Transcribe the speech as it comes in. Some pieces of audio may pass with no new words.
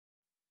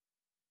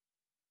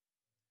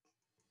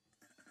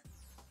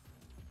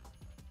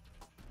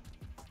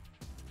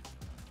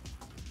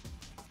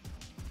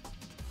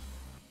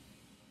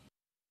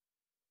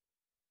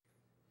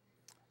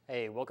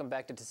Hey, welcome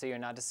back to See or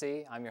Not to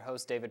See. I'm your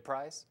host, David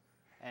Price,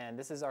 and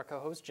this is our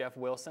co-host, Jeff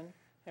Wilson.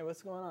 Hey,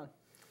 what's going on?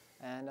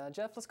 And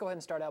Jeff, let's go ahead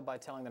and start out by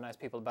telling the nice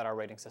people about our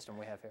rating system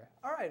we have here.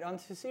 All right, on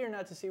To See or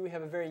Not to See, we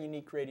have a very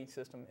unique rating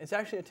system. It's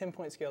actually a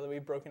 10-point scale that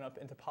we've broken up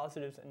into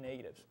positives and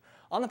negatives.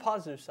 On the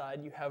positive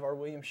side, you have our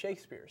William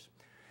Shakespeare's.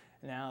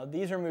 Now,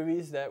 these are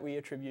movies that we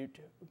attribute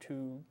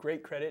to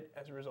great credit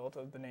as a result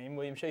of the name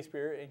William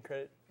Shakespeare and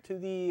credit to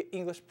the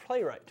English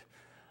playwright.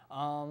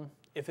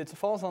 If it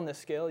falls on this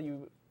scale,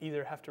 you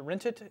either have to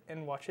rent it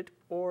and watch it,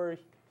 or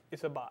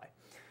it's a buy.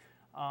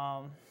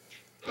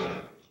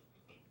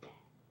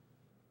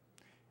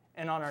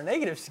 And on our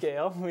negative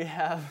scale, we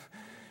have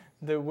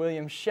the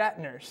William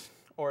Shatners,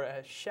 or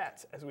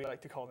Shats, as we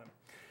like to call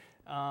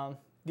them.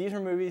 These are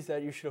movies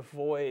that you should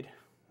avoid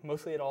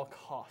mostly at all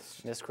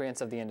costs.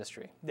 Miscreants of the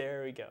industry.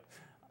 There we go.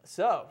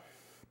 So,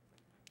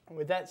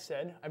 with that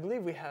said, I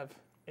believe we have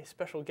a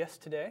special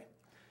guest today.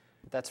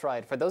 That's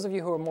right. For those of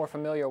you who are more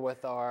familiar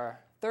with our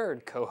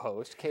third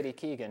co-host, Katie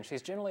Keegan,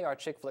 she's generally our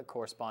chick flick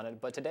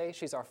correspondent, but today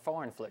she's our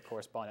foreign flick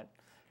correspondent,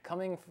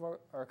 coming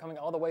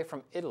all the way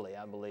from Italy,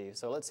 I believe.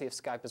 So let's see if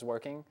Skype is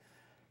working.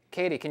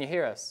 Katie, can you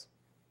hear us?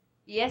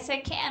 Yes,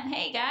 I can.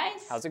 Hey,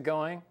 guys. How's it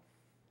going?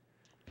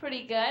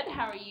 Pretty good.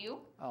 How are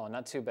you? Oh,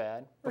 not too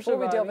bad. We're Before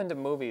we delve surviving. into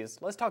movies,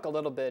 let's talk a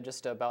little bit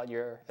just about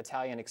your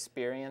Italian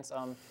experience.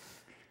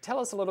 Tell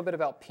us a little bit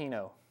about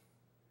Pino.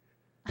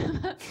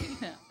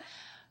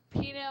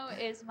 Pino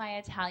is my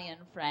Italian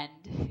friend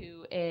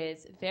who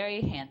is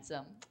very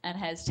handsome and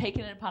has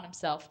taken it upon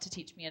himself to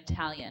teach me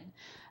Italian.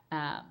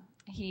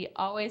 He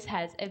always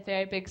has a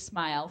very big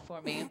smile for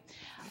me.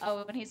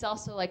 Oh, and he's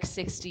also like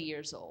 60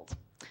 years old.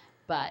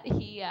 But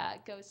he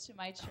goes to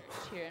my church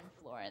here in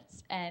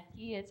Florence, and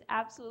he is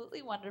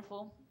absolutely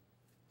wonderful.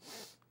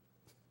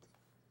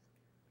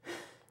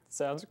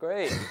 Sounds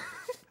great.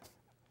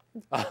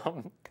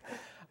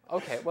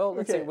 Okay, well,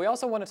 let's see. We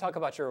also want to talk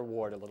about your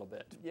award a little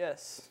bit.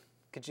 Yes.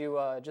 Could you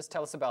just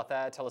tell us about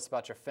that? Tell us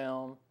about your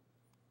film.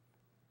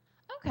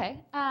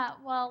 Okay.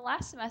 Well,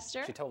 last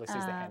semester, She totally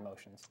sees the hand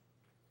motions.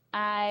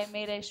 I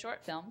made a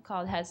short film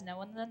called Has No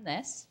One Than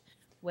This,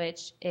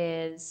 which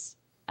is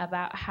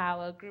about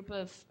how a group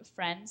of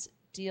friends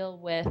deal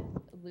with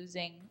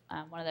losing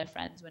one of their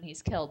friends when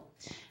he's killed.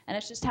 And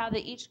it's just how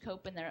they each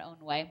cope in their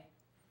own way.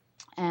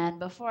 And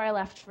before I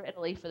left for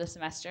Italy for the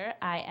semester,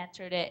 I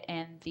entered it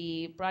in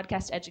the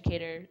Broadcast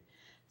Educators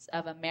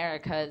of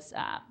America's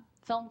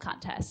film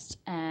contest.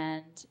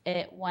 And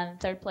it won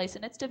third place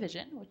in its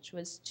division, which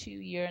was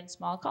 2-year and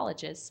small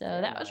colleges. So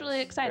Very that was really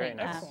nice. exciting.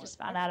 Very nice. Just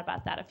found out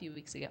about that a few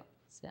weeks ago.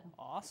 So.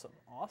 Awesome,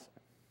 awesome.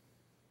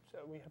 So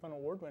we have an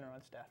award winner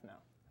on staff now.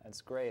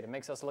 That's great. It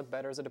makes us look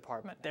better as a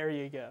department. There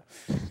you go.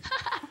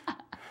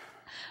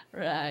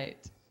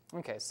 Right.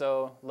 Okay,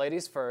 so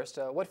ladies first,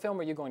 what film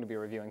are you going to be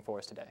reviewing for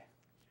us today?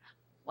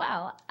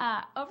 Well,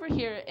 over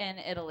here in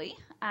Italy,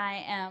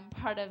 I am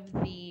part of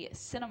the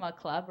cinema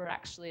club, or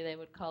actually they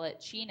would call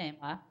it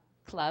Cinema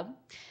Club,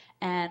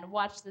 and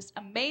watched this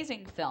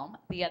amazing film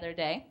the other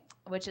day,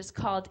 which is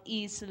called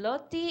I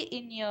Slotti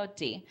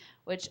Ignoti,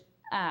 which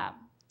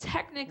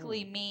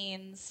technically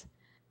means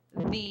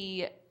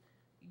the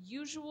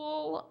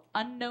usual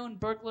unknown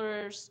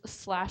burglars /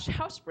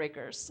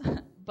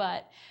 housebreakers,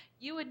 but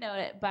you would know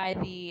it by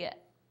the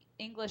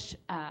English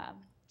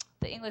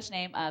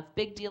name of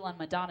Big Deal on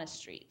Madonna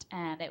Street.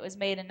 And it was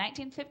made in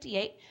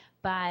 1958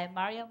 by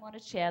Mario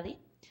Monicelli,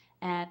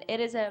 and it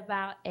is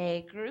about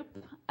a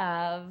group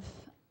of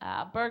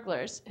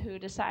burglars who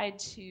decide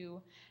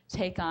to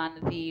take on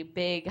the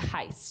big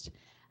heist.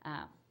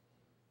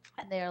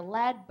 And they are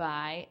led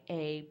by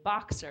a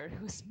boxer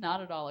who's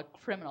not at all a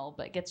criminal,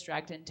 but gets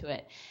dragged into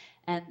it.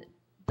 And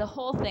the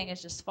whole thing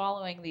is just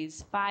following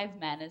these 5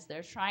 men as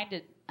they're trying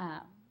to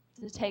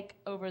take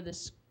over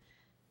this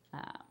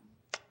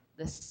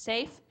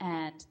safe,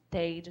 and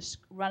they just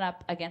run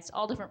up against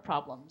all different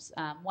problems.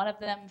 One of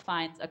them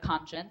finds a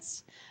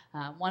conscience.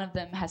 One of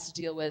them has to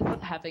deal with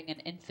having an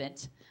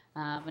infant.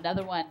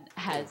 Another one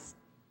has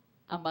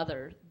a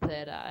mother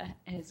that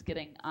is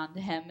getting onto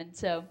him. And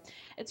so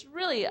it's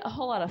really a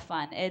whole lot of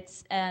fun.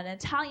 It's an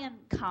Italian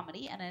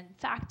comedy, and in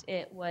fact,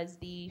 it was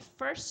the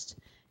first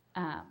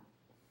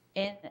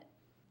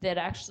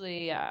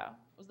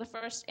was the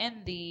first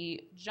in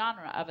the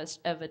genre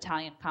of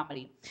Italian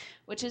comedy,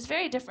 which is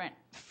very different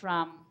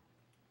from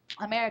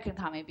American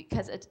comedy,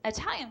 because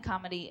Italian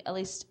comedy, at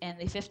least in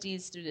the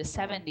 50s through the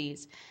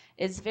 70s,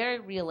 is very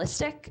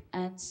realistic,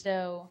 and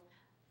so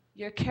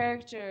your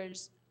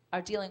characters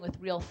are dealing with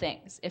real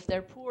things. If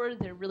they're poor,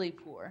 they're really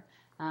poor.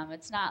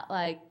 It's not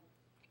like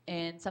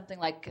in something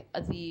like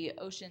the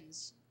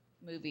Ocean's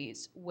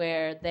movies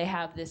where they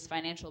have this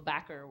financial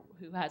backer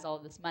who has all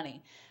of this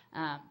money.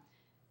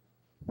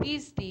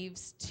 These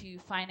thieves, to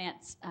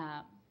finance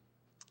their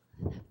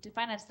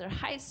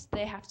heist,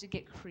 they have to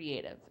get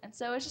creative. And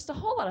so it's just a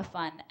whole lot of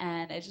fun,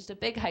 and it's just a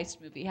big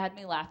heist movie. It had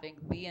me laughing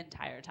the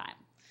entire time.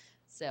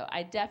 So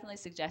I definitely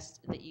suggest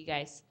that you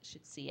guys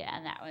should see it,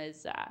 and that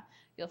was,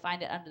 you'll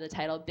find it under the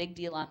title Big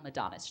Deal on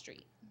Madonna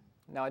Street.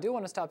 Now, I do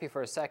want to stop you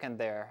for a second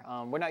there.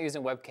 We're not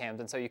using webcams,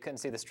 and so you couldn't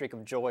see the streak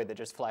of joy that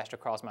just flashed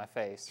across my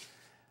face.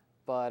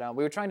 But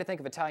we were trying to think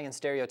of Italian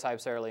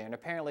stereotypes earlier, and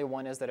apparently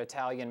one is that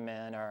Italian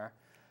men are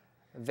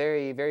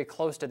very, very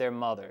close to their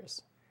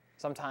mothers,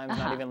 sometimes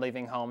not even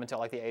leaving home until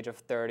like the age of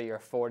 30 or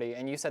 40.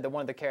 And you said that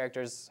one of the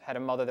characters had a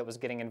mother that was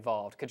getting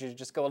involved. Could you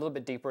just go a little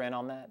bit deeper in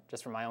on that,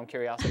 just for my own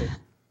curiosity?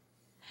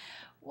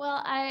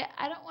 Well, I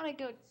don't want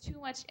to go too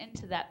much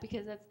into that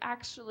because that's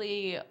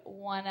actually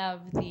one of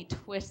the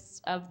twists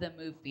of the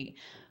movie.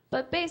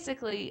 But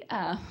basically,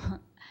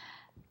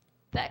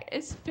 that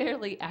is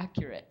fairly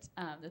accurate,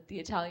 that the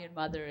Italian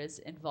mother is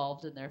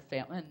involved in their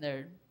family and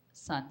their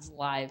sons'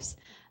 lives.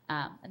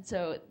 And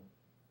so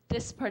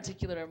this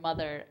particular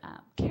mother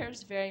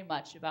cares very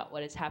much about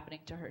what is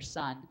happening to her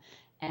son,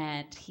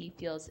 and he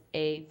feels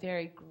a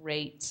very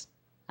great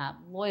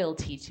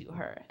loyalty to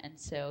her. And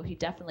so he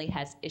definitely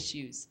has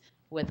issues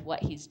with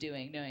what he's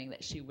doing, knowing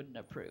that she wouldn't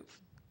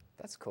approve.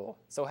 That's cool.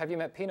 So have you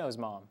met Pino's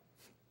mom?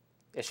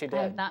 Is she I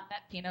dead? have not met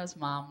Pino's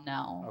mom,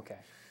 no. Okay.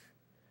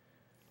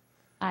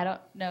 I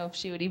don't know if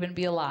she would even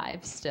be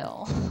alive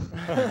still.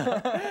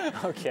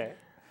 Okay.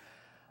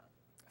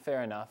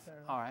 Fair enough.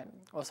 All right.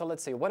 Well, so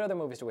let's see. What other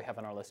movies do we have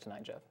on our list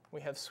tonight, Jeff? We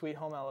have Sweet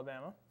Home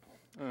Alabama,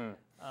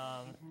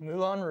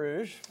 Moulin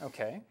Rouge,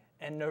 Okay.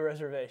 and No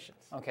Reservations.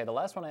 Okay, the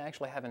last one I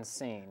actually haven't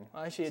seen.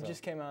 Well, actually, it So-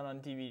 just came out on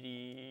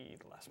DVD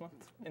last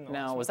month.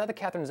 Now, was that the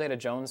Catherine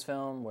Zeta-Jones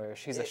film where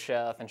she's a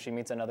chef and she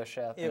meets another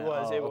chef? It No.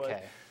 was, Oh, it was.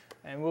 okay.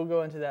 And we'll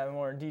go into that in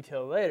more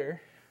detail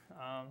later.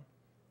 I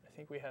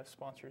think we have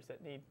sponsors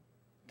that need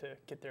to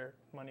get their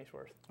money's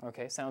worth.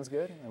 Okay, sounds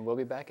good. And we'll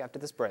be back after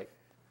this break.